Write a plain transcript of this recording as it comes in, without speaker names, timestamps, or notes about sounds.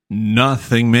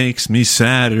Nothing makes me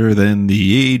sadder than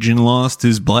the agent lost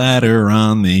his bladder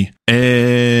on the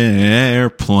airplane.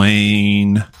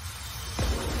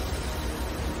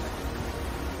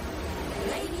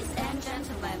 Ladies and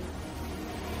gentlemen,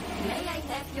 may I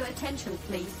have your attention,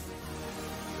 please?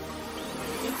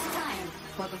 It's time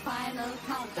for the final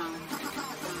countdown.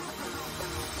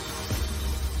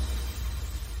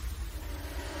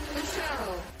 The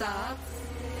show starts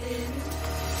in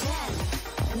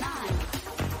 10, 9,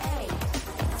 8,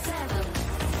 7,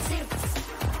 6,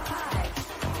 5,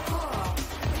 4,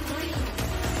 3, 2,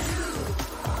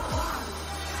 1,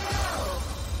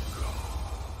 go!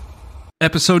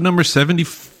 Episode number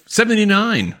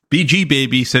 79. BG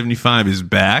Baby 75 is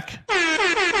back.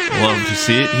 Love to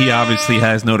see it. He obviously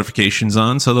has notifications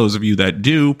on, so those of you that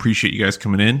do, appreciate you guys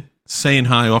coming in, saying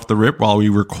hi off the rip while we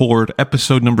record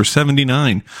episode number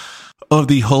 79 of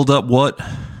the Hold Up What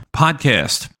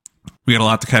podcast. We got a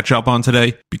lot to catch up on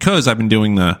today because I've been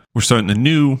doing we're starting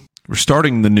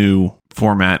the new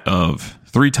format of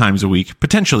 3 times a week,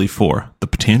 potentially 4. The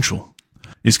potential.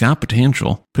 It's got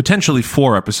potential. Potentially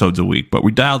 4 episodes a week, but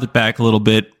we dialed it back a little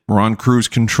bit. We're on cruise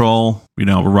control.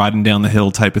 We're riding down the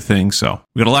hill type of thing. So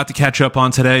we got a lot to catch up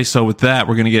on today. So with that,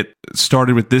 we're going to get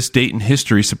started with this date in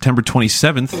history, September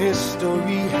 27th.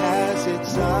 History has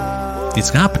its eyes.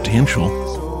 It's got potential.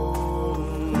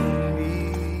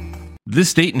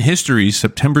 This date in history,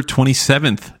 September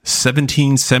 27th,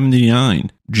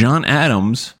 1779. John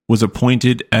Adams was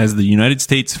appointed as the United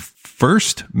States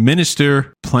first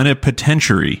minister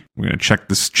plenipotentiary. We're going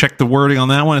to check the wording on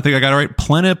that one. I think I got it right.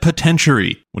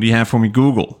 Plenipotentiary. What do you have for me,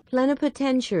 Google?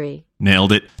 Plenipotentiary.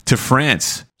 Nailed it. To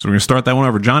France. So we're going to start that one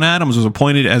over. John Adams was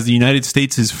appointed as the United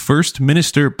States' first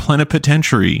minister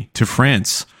plenipotentiary to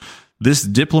France. This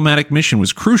diplomatic mission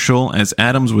was crucial as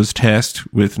Adams was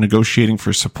tasked with negotiating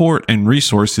for support and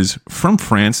resources from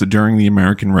France during the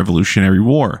American Revolutionary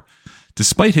War.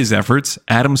 Despite his efforts,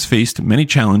 Adams faced many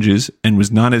challenges and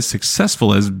was not as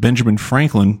successful as Benjamin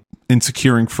Franklin in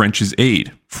securing France's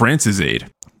aid.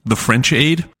 The French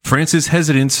aid? France's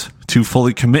hesitance to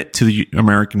fully commit to the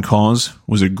American cause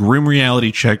was a grim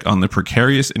reality check on the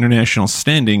precarious international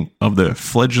standing of the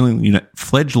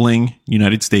fledgling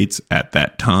United States at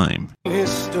that time.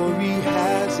 History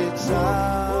has its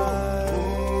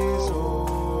eyes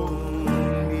on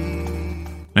me.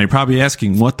 Now you're probably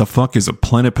asking, what the fuck is a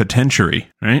plenipotentiary,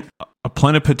 right? A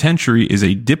plenipotentiary is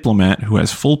a diplomat who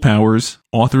has full powers,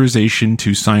 authorization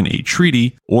to sign a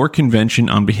treaty or convention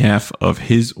on behalf of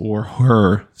his or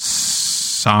her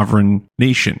sovereign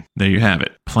nation. There you have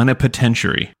it.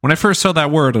 Plenipotentiary. When I first saw that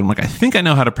word, I'm like, I think I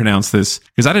know how to pronounce this,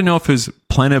 because I didn't know if it was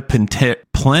plenipotentiary.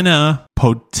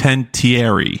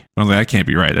 I was like, that can't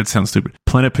be right. That sounds stupid.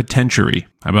 Plenipotentiary.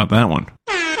 How about that one?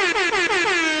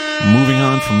 Moving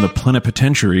on from the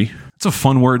plenipotentiary. It's a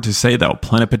fun word to say, though.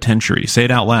 Plenipotentiary. Say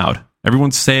it out loud.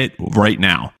 Everyone say it right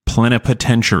now.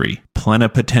 Plenipotentiary.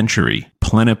 Plenipotentiary.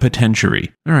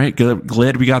 Plenipotentiary. All right,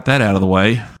 glad we got that out of the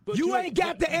way. You ain't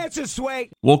got the answer, Sway.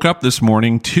 Woke up this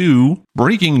morning to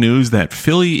breaking news that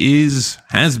Philly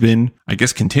has been, I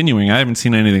guess, continuing. I haven't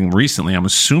seen anything recently. I'm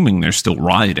assuming they're still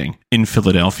rioting in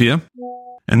Philadelphia.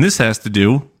 And this has to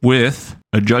do with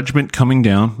a judgment coming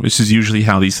down. This is usually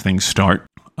how these things start.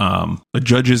 A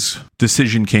judge's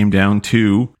decision came down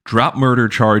to drop murder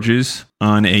charges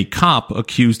on a cop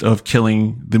accused of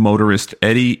killing the motorist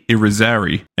Eddie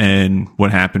Irizarry. And what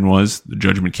happened was the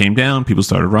judgment came down. People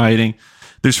started rioting.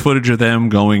 There's footage of them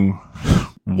going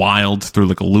wild through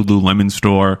like a Lululemon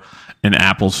store, an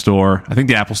Apple store. I think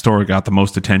the Apple store got the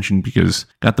most attention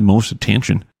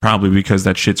probably because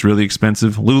that shit's really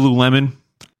expensive. Lululemon.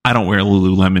 I don't wear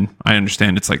Lululemon. I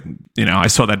understand it's like, I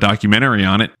saw that documentary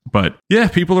on it. But yeah,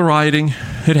 people are rioting.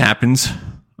 It happens.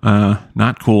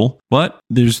 Not cool. But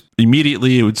it's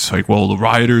like, well, the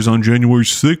rioters on January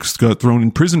 6th got thrown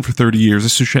in prison for 30 years.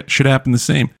 This should happen the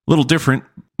same. A little different.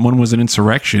 One was an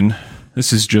insurrection.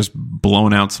 This is just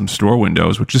blowing out some store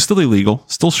windows, which is still illegal.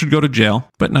 Still should go to jail,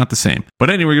 but not the same. But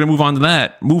anyway, we're going to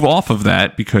move off of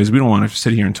that because we don't want to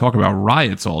sit here and talk about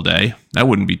riots all day. That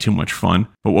wouldn't be too much fun.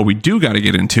 But what we do got to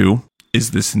get into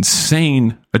is this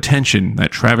insane attention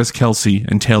that Travis Kelce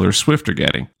and Taylor Swift are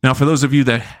getting. Now, for those of you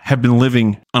that have been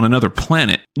living on another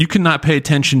planet, you cannot pay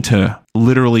attention to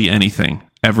literally anything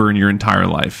ever in your entire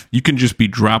life. You can just be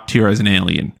dropped here as an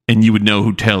alien and you would know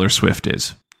who Taylor Swift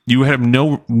is. You have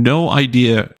no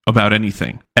idea about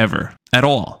anything, ever, at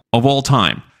all, of all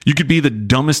time. You could be the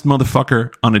dumbest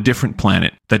motherfucker on a different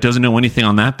planet that doesn't know anything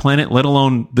on that planet, let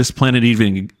alone this planet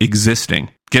even existing.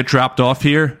 Get dropped off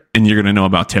here, and you're going to know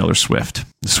about Taylor Swift.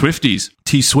 The Swifties.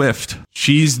 T Swift.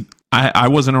 She's I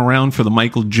wasn't around for the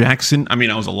Michael Jackson. I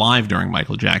mean, I was alive during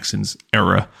Michael Jackson's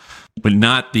era, but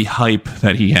not the hype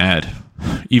that he had.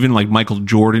 Even like Michael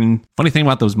Jordan. Funny thing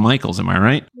about those Michaels, am I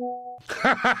right?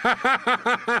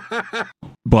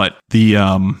 But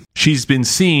she's been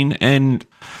seen, and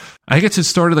I guess it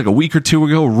started like a week or two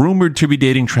ago, rumored to be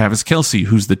dating Travis Kelce,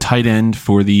 who's the tight end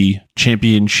for the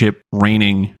championship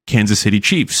reigning Kansas City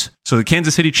Chiefs. So the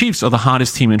Kansas City Chiefs are the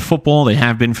hottest team in football. They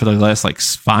have been for the last like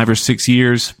 5 or 6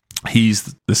 years.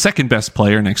 He's the second best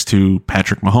player next to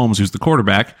Patrick Mahomes, who's the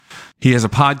quarterback. He has a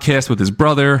podcast with his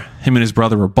brother. Him and his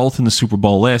brother were both in the Super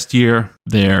Bowl last year.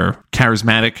 They're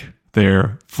charismatic.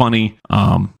 They're funny.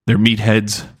 They're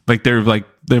meatheads.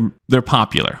 They're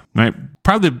popular, right?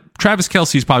 Probably Travis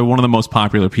Kelce is probably one of the most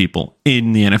popular people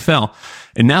in the NFL.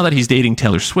 And now that he's dating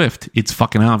Taylor Swift, it's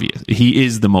fucking obvious. He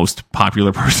is the most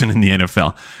popular person in the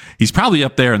NFL. He's probably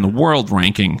up there in the world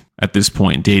ranking at this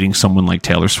point, dating someone like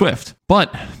Taylor Swift.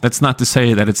 But that's not to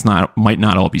say that might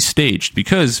not all be staged,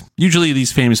 because usually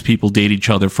these famous people date each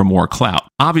other for more clout.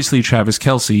 Obviously, Travis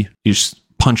Kelce is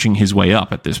punching his way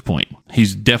up at this point.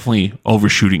 He's definitely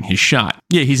overshooting his shot.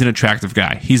 Yeah, he's an attractive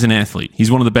guy. He's an athlete.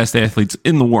 He's one of the best athletes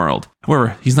in the world.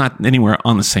 However, he's not anywhere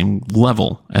on the same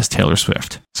level as Taylor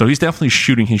Swift. So he's definitely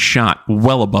shooting his shot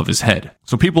well above his head.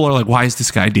 So people are like, why is this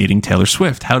guy dating Taylor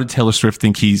Swift? How did Taylor Swift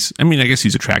think I guess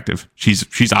he's attractive.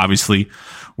 She's obviously,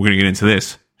 we're going to get into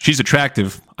this. She's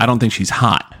attractive. I don't think she's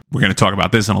hot. We're going to talk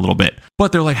about this in a little bit.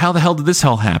 But they're like, how the hell did this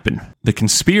all happen? The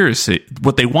conspiracy,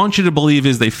 what they want you to believe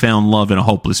is they found love in a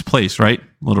hopeless place, right?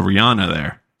 Little Rihanna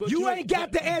there. You ain't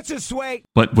got the answer, Sway.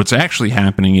 But what's actually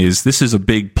happening is this is a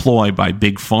big ploy by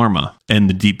Big Pharma and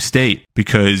the deep state,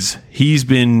 because he's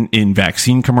been in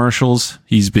vaccine commercials.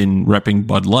 He's been repping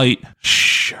Bud Light.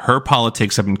 Her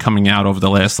politics have been coming out over the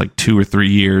last like 2 or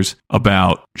 3 years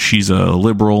about she's a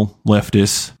liberal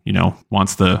leftist,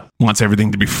 wants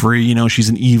everything to be free. She's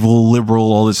an evil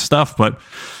liberal, all this stuff. But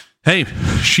hey,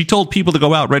 she told people to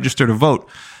go out, register to vote.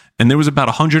 And there was about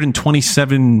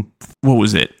 127, what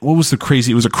was it? What was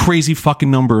it was a crazy fucking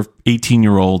number of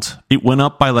 18-year-olds. It went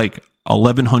up by like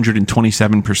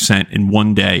 1,127% in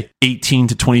one day. 18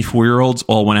 to 24-year-olds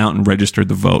all went out and registered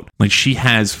the vote. Like, she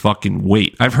has fucking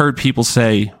weight. I've heard people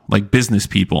say, like business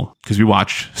people, because we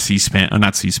watch C-SPAN,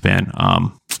 not C-SPAN,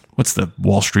 what's the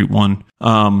Wall Street one?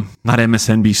 Not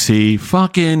MSNBC.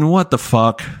 Fucking what the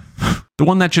fuck? The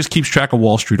one that just keeps track of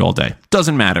Wall Street all day.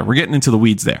 Doesn't matter. We're getting into the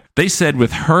weeds there. They said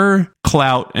with her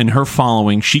clout and her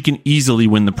following, she can easily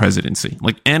win the presidency.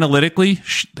 Like, analytically,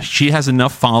 she has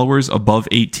enough followers above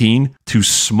 18 to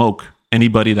smoke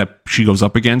anybody that she goes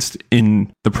up against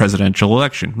in the presidential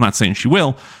election. I'm not saying she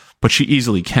will, but she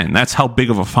easily can. That's how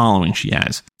big of a following she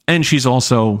has. And she's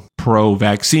also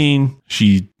pro-vaccine.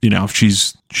 She's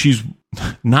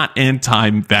not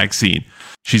anti-vaccine.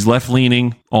 She's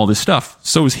left-leaning, all this stuff.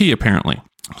 So is he, apparently.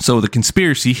 So the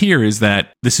conspiracy here is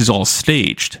that this is all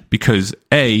staged because,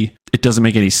 A, it doesn't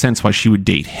make any sense why she would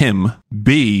date him.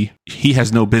 B, he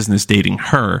has no business dating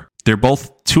her. They're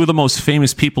both two of the most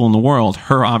famous people in the world,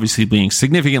 her obviously being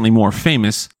significantly more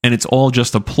famous, and it's all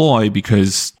just a ploy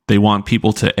because they want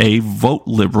people to, A, vote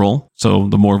liberal, so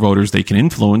the more voters they can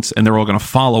influence, and they're all going to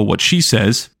follow what she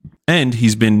says. And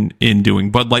he's been in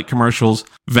doing Bud Light commercials,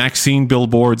 vaccine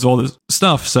billboards, all this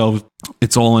stuff. So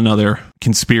it's all another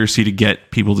conspiracy to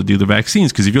get people to do the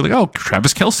vaccines. Because if you're like, oh,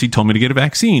 Travis Kelce told me to get a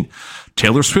vaccine.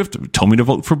 Taylor Swift told me to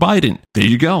vote for Biden. There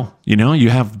you go. You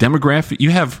have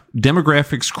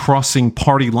demographics crossing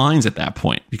party lines at that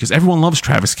point, because everyone loves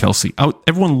Travis Kelce.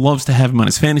 Everyone loves to have him on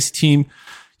his fantasy team.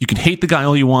 You can hate the guy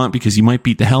all you want because he might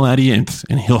beat the hell out of you,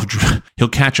 and he'll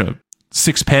catch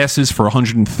 6 passes for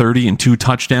 130 and 2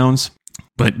 touchdowns,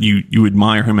 but you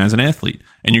admire him as an athlete,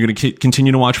 and you're going to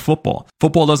continue to watch football.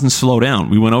 Football doesn't slow down.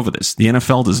 We went over this. The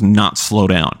NFL does not slow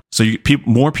down. So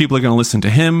more people are going to listen to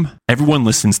him. Everyone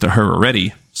listens to her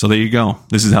already. So there you go.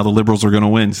 This is how the liberals are going to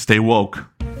win. Stay woke.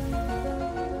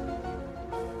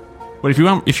 But if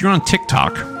you're on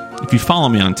TikTok, if you follow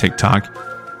me on TikTok,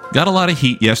 got a lot of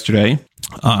heat yesterday.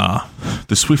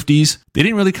 The Swifties, they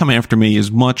didn't really come after me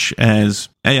as much as,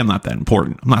 hey, I'm not that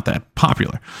important. I'm not that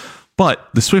popular. But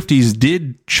the Swifties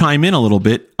did chime in a little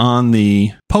bit on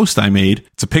the post I made.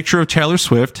 It's a picture of Taylor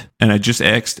Swift, and I just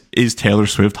asked, is Taylor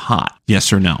Swift hot?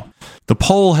 Yes or no? The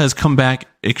poll has come back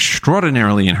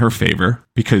extraordinarily in her favor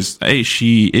because, A,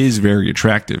 she is very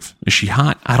attractive. Is she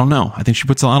hot? I don't know. I think she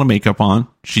puts a lot of makeup on.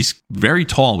 She's very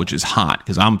tall, which is hot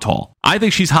because I'm tall. I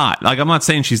think she's hot. Like, I'm not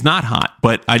saying she's not hot,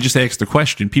 but I just asked the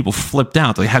question. People flipped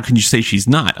out. Like, how can you say she's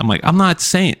not? I'm like, I'm not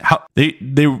saying how.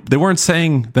 They weren't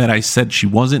saying that I said she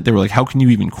wasn't. They were like, how can you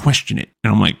even question it?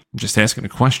 And I'm like, I'm just asking a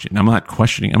question. I'm not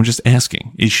questioning. I'm just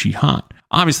asking, is she hot?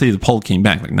 Obviously, the poll came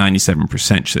back like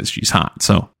 97% says she's hot.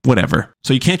 So whatever.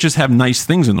 So you can't just have nice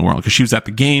things in the world, because she was at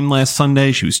the game last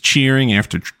Sunday. She was cheering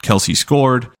after Kelce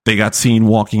scored. They got seen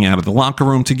walking out of the locker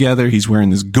room together. He's wearing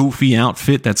this goofy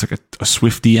outfit that's like a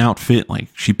Swiftie outfit. Like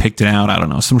she picked it out. I don't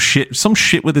know. Some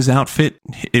shit with his outfit.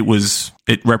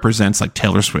 It represents like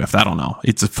Taylor Swift. I don't know.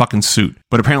 It's a fucking suit.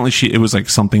 But apparently it was like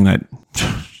something that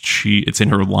it's in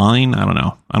her line. I don't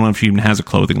know. I don't know if she even has a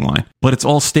clothing line, but it's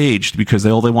all staged because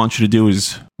all they want you to do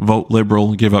is vote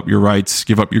liberal, give up your rights,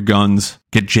 give up your guns,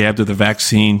 get jabbed with a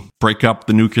vaccine, break up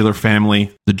the nuclear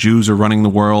family. The Jews are running the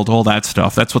world, all that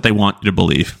stuff. That's what they want you to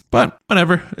believe. But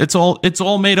whatever. It's all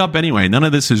made up anyway. None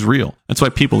of this is real. That's why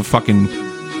people are fucking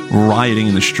rioting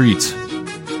in the streets.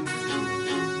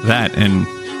 That and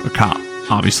a cop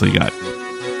obviously got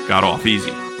off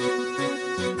easy.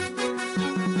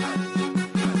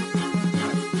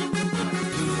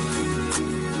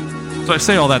 So I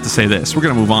say all that to say this. We're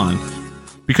going to move on.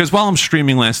 Because while I'm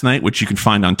streaming last night, which you can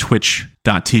find on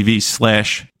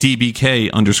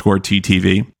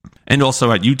twitch.tv/DBK_TTV, and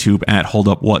also at YouTube at Hold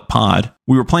Up What Pod,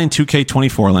 we were playing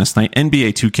 2K24 last night,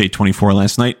 NBA 2K24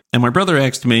 last night, and my brother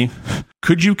asked me,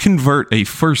 could you convert a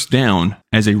first down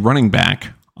as a running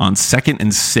back on 2nd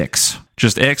and 6?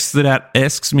 Just asks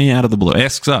me out of the blue.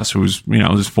 Asks us, there's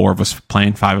 4 of us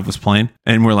playing, 5 of us playing.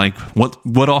 And we're like, what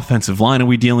offensive line are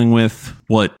we dealing with?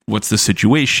 What's the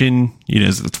situation?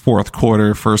 Is it fourth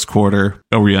quarter, first quarter?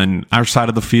 Are we on our side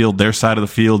of the field, their side of the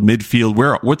field, midfield?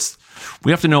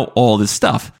 We have to know all this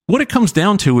stuff. What it comes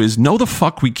down to is, no, the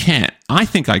fuck we can't. I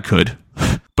think I could.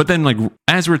 But then, like,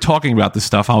 as we're talking about this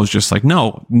stuff, I was just like,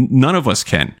 no, none of us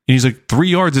can. And he's like, 3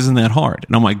 yards isn't that hard.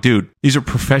 And I'm like, dude, these are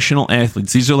professional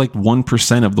athletes. These are like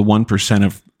 1% of the 1%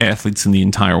 of athletes in the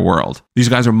entire world. These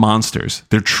guys are monsters.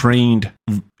 They're trained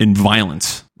in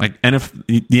violence. Like,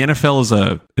 the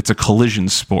NFL it's a collision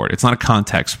sport. It's not a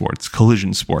contact sport. It's a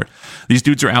collision sport. These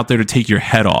dudes are out there to take your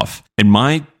head off. And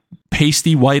my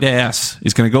pasty white ass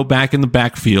is going to go back in the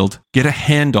backfield, get a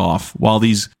handoff while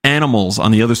these animals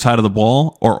on the other side of the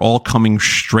ball are all coming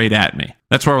straight at me.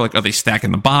 That's where we're like, are they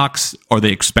stacking the box? Are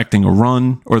they expecting a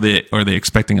run? Are they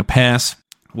expecting a pass?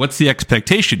 What's the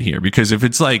expectation here? Because if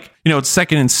it's like, it's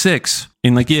 2nd and 6,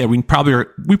 and like, yeah, we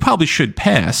probably should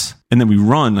pass, and then we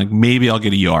run, like maybe I'll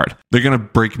get a yard. They're going to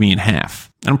break me in half.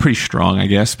 I'm pretty strong, I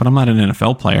guess, but I'm not an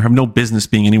NFL player. I have no business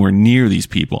being anywhere near these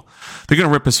people. They're going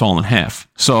to rip us all in half.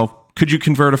 So could you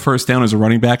convert a first down as a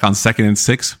running back on 2nd and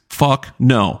 6? Fuck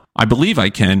no. I believe I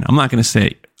can. I'm not going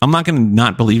to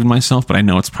not believe in myself, but I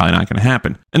know it's probably not going to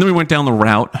happen. And then we went down the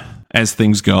route, as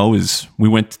things go, is we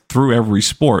went through every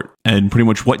sport and pretty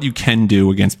much what you can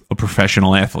do against a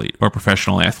professional athlete or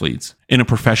professional athletes in a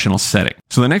professional setting.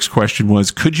 So the next question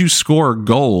was, could you score a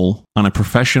goal on a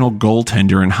professional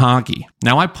goaltender in hockey?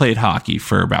 Now, I played hockey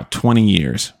for about 20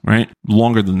 years, right?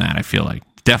 Longer than that, I feel like.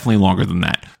 Definitely longer than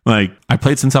that. Like, I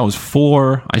played since I was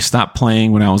 4. I stopped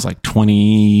playing when I was like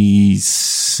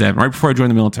 27, right before I joined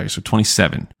the military. So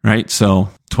 27, right? So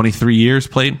 23 years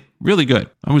played. Really good.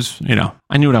 I was,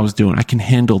 I knew what I was doing. I can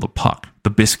handle the puck,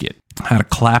 the biscuit. I had a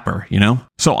clapper,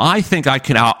 So I think I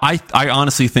could, I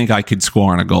honestly think I could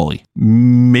score on a goalie.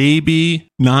 Maybe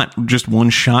not just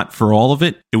one shot for all of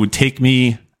it. It would take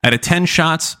me, out of 10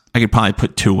 shots, I could probably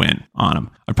put 2 in on him.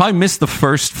 I'd probably miss the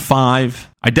first 5.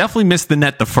 I definitely missed the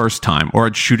net the first time, or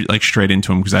I'd shoot it like straight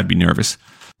into him because I'd be nervous.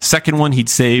 Second one, he'd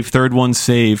save. Third one,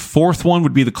 save. Fourth one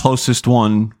would be the closest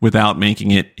one without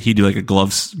making it. He'd do like a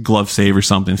glove save or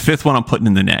something. Fifth one, I'm putting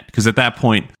in the net because at that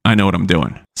point, I know what I'm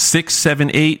doing. 6,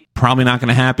 7, 8, probably not going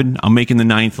to happen. I'm making the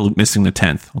 9th, missing the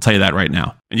 10th. I'll tell you that right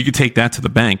now. And you can take that to the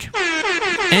bank.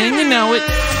 And you know it.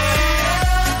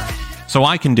 So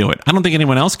I can do it. I don't think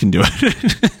anyone else can do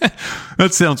it.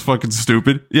 That sounds fucking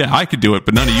stupid. Yeah, I could do it,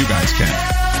 but none of you guys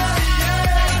can.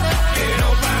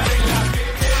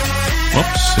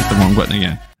 Whoops, hit the wrong button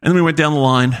again. And then we went down the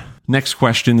line. Next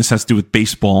question. This has to do with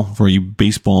baseball for you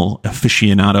baseball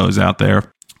aficionados out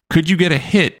there. Could you get a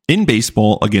hit in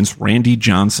baseball against Randy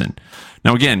Johnson?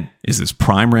 Now, again, is this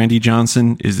prime Randy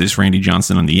Johnson? Is this Randy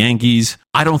Johnson on the Yankees?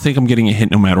 I don't think I'm getting a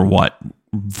hit no matter what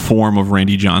form of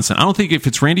Randy Johnson. I don't think if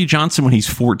it's Randy Johnson when he's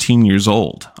 14 years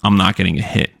old, I'm not getting a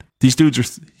hit. These dudes are,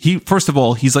 first of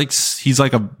all, he's like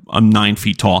a 9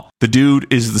 feet tall. The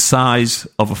dude is the size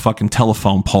of a fucking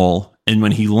telephone pole. And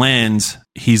when he lands,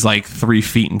 he's like 3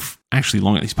 feet, actually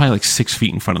longer. He's probably like 6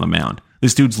 feet in front of the mound.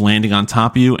 This dude's landing on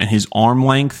top of you, and his arm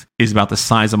length is about the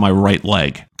size of my right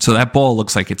leg. So that ball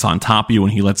looks like it's on top of you when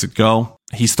he lets it go.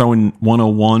 He's throwing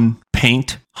 101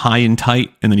 paint, high and tight,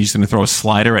 and then he's going to throw a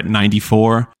slider at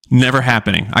 94. Never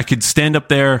happening. I could stand up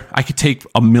there. I could take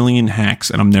a million hacks,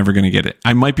 and I'm never going to get it.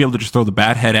 I might be able to just throw the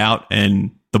bat head out,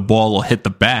 and the ball will hit the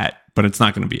bat, but it's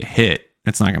not going to be a hit.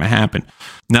 It's not going to happen.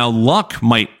 Now, luck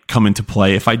might come into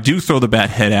play. If I do throw the bat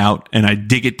head out and I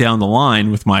dig it down the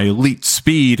line with my elite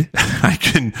speed, I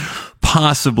can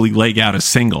possibly leg out a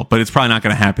single, but it's probably not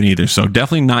going to happen either. So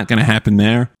definitely not going to happen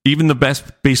there. Even the best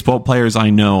baseball players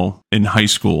I know in high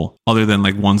school, other than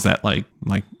like ones that like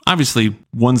obviously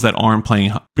ones that aren't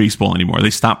playing baseball anymore,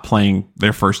 they stopped playing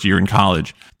their first year in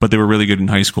college, but they were really good in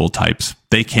high school types.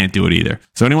 They can't do it either.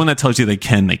 So anyone that tells you they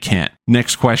can, they can't.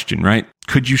 Next question, right?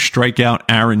 Could you strike out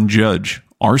Aaron Judge?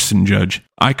 Arson Judge.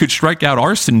 I could strike out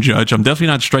Arson Judge. I'm definitely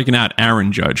not striking out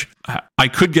Aaron Judge. I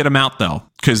could get him out though,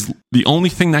 because the only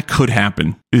thing that could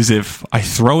happen is if I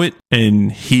throw it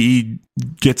and he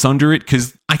gets under it,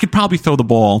 because I could probably throw the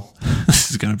ball.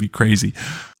 This is going to be crazy.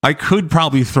 I could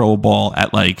probably throw a ball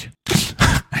at like,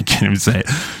 I can't even say it,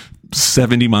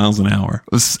 70 miles an hour.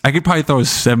 I could probably throw a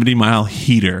 70-mile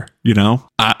heater, you know?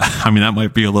 I mean, that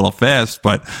might be a little fast,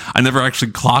 but I never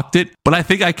actually clocked it. But I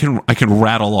think I can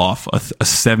rattle off a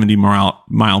 70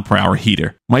 mile per hour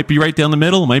heater. Might be right down the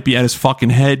middle, might be at his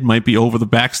fucking head, might be over the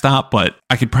backstop, but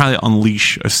I could probably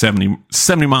unleash a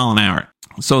 70 mile an hour.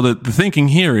 So the thinking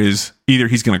here is either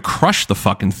he's going to crush the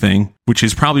fucking thing, which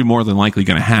is probably more than likely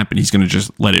going to happen. He's going to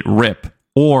just let it rip.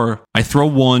 Or I throw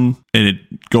one and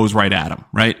it goes right at him,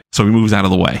 right? So he moves out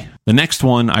of the way. The next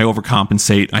one, I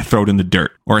overcompensate. I throw it in the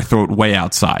dirt or I throw it way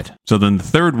outside. So then the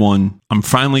third one, I'm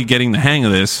finally getting the hang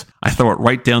of this. I throw it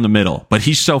right down the middle. But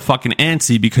he's so fucking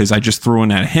antsy because I just threw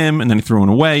one at him and then he threw one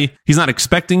away. He's not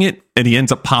expecting it and he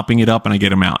ends up popping it up and I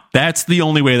get him out. That's the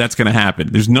only way that's going to happen.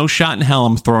 There's no shot in hell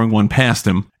I'm throwing one past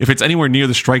him. If it's anywhere near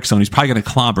the strike zone, he's probably going to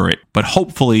clobber it. But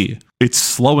hopefully it's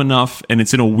slow enough and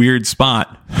it's in a weird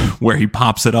spot where he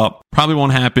pops it up. Probably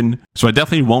won't happen. So I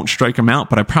definitely won't strike him out,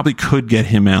 but I probably could get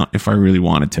him out if I really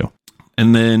wanted to.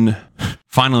 And then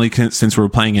finally, since we're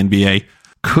playing NBA,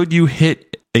 could you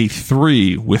hit a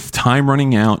 3 with time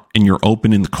running out and you're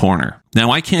open in the corner?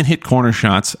 Now, I can't hit corner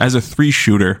shots. As a 3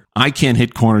 shooter, I can't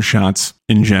hit corner shots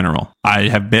in general. I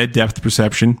have bad depth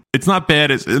perception. It's not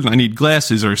bad as I need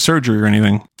glasses or surgery or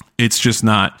anything. It's just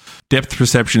not. Depth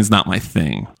perception is not my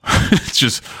thing. It's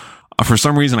just, for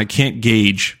some reason, I can't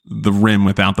gauge the rim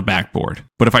without the backboard.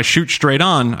 But if I shoot straight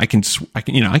on, I can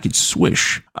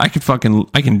swish. I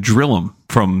can drill them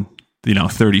from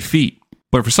 30 feet.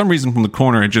 But for some reason, from the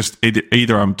corner,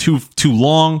 either I'm too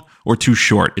long or too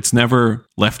short. It's never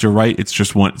left or right. It's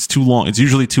just one. It's too long. It's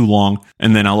usually too long,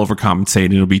 and then I'll overcompensate.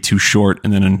 And it'll be too short,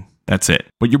 and then that's it.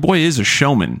 But your boy is a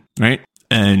showman, right?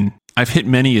 And I've hit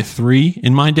many a 3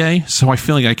 in my day, so I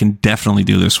feel like I can definitely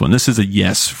do this one. This is a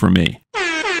yes for me.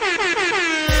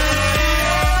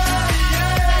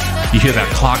 You hear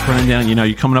that clock running down,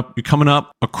 you're coming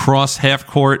up across half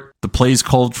court. The play's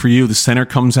called for you. The center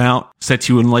comes out, sets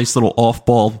you a nice little off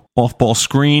ball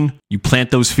screen. You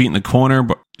plant those feet in the corner,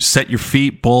 but set your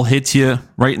feet, ball hits you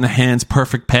right in the hands,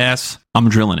 perfect pass. I'm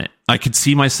drilling it. I could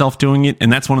see myself doing it.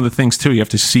 And that's one of the things too. You have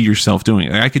to see yourself doing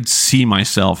it. I could see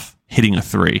myself hitting a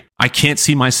 3. I can't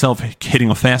see myself hitting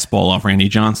a fastball off Randy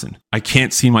Johnson. I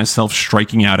can't see myself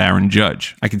striking out Aaron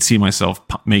Judge. I can see myself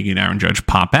making Aaron Judge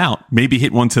pop out, maybe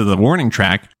hit one to the warning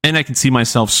track, and I can see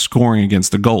myself scoring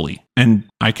against the goalie. And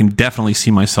I can definitely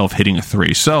see myself hitting a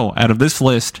 3. So out of this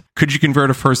list, could you convert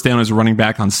a first down as a running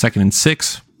back on 2nd and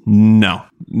 6? No,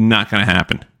 not going to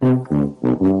happen.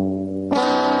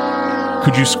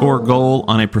 Could you score a goal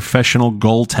on a professional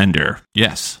goaltender?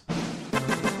 Yes.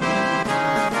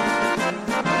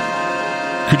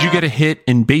 Could you get a hit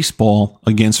in baseball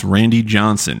against Randy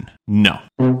Johnson? No.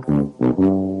 Could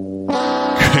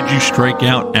you strike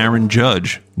out Aaron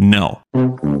Judge? No.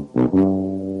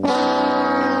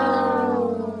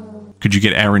 Could you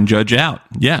get Aaron Judge out?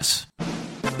 Yes.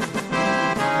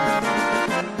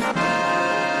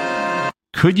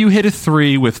 Could you hit a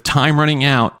 3 with time running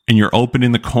out and you're open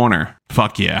in the corner?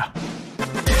 Fuck yeah.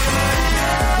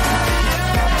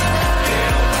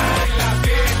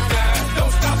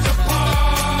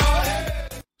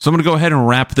 So I'm going to go ahead and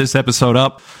wrap this episode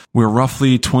up. We're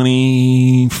roughly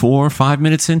 25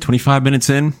 minutes in.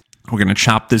 We're going to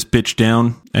chop this bitch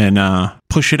down and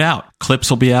push it out. Clips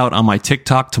will be out on my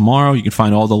TikTok tomorrow. You can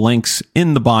find all the links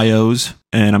in the bios.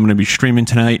 And I'm going to be streaming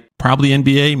tonight. Probably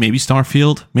NBA, maybe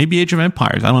Starfield, maybe Age of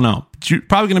Empires. I don't know.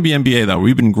 Probably going to be NBA, though.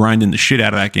 We've been grinding the shit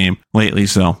out of that game lately.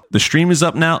 So the stream is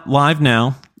up now, live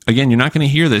now. Again, you're not going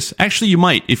to hear this. Actually, you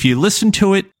might. If you listen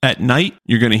to it at night,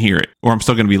 you're going to hear it. Or I'm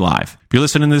still going to be live. If you're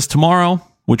listening to this tomorrow,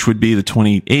 which would be the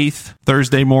 28th,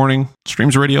 Thursday morning,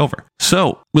 stream's already over.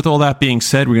 So with all that being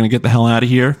said, we're going to get the hell out of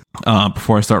here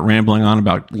before I start rambling on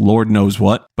about Lord knows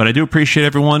what. But I do appreciate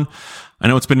everyone. I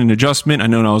know it's been an adjustment. I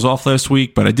know I was off last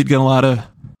week, but I did get a lot of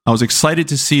I was excited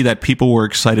to see that people were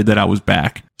excited that I was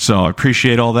back. So I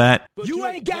appreciate all that. You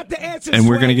ain't got the answer. And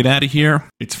we're going to get out of here.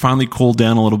 It's finally cooled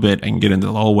down a little bit and get into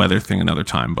the whole weather thing another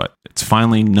time. But it's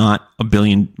finally not a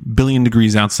billion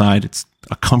degrees outside. It's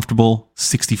a comfortable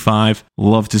 65.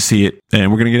 Love to see it.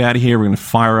 And we're going to get out of here. We're going to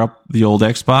fire up the old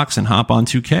Xbox and hop on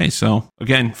 2K. So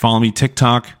again, follow me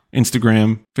TikTok,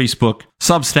 Instagram, Facebook,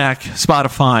 Substack,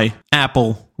 Spotify,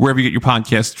 Apple, wherever you get your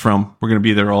podcasts from. We're going to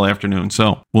be there all afternoon.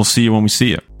 So we'll see you when we see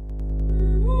you.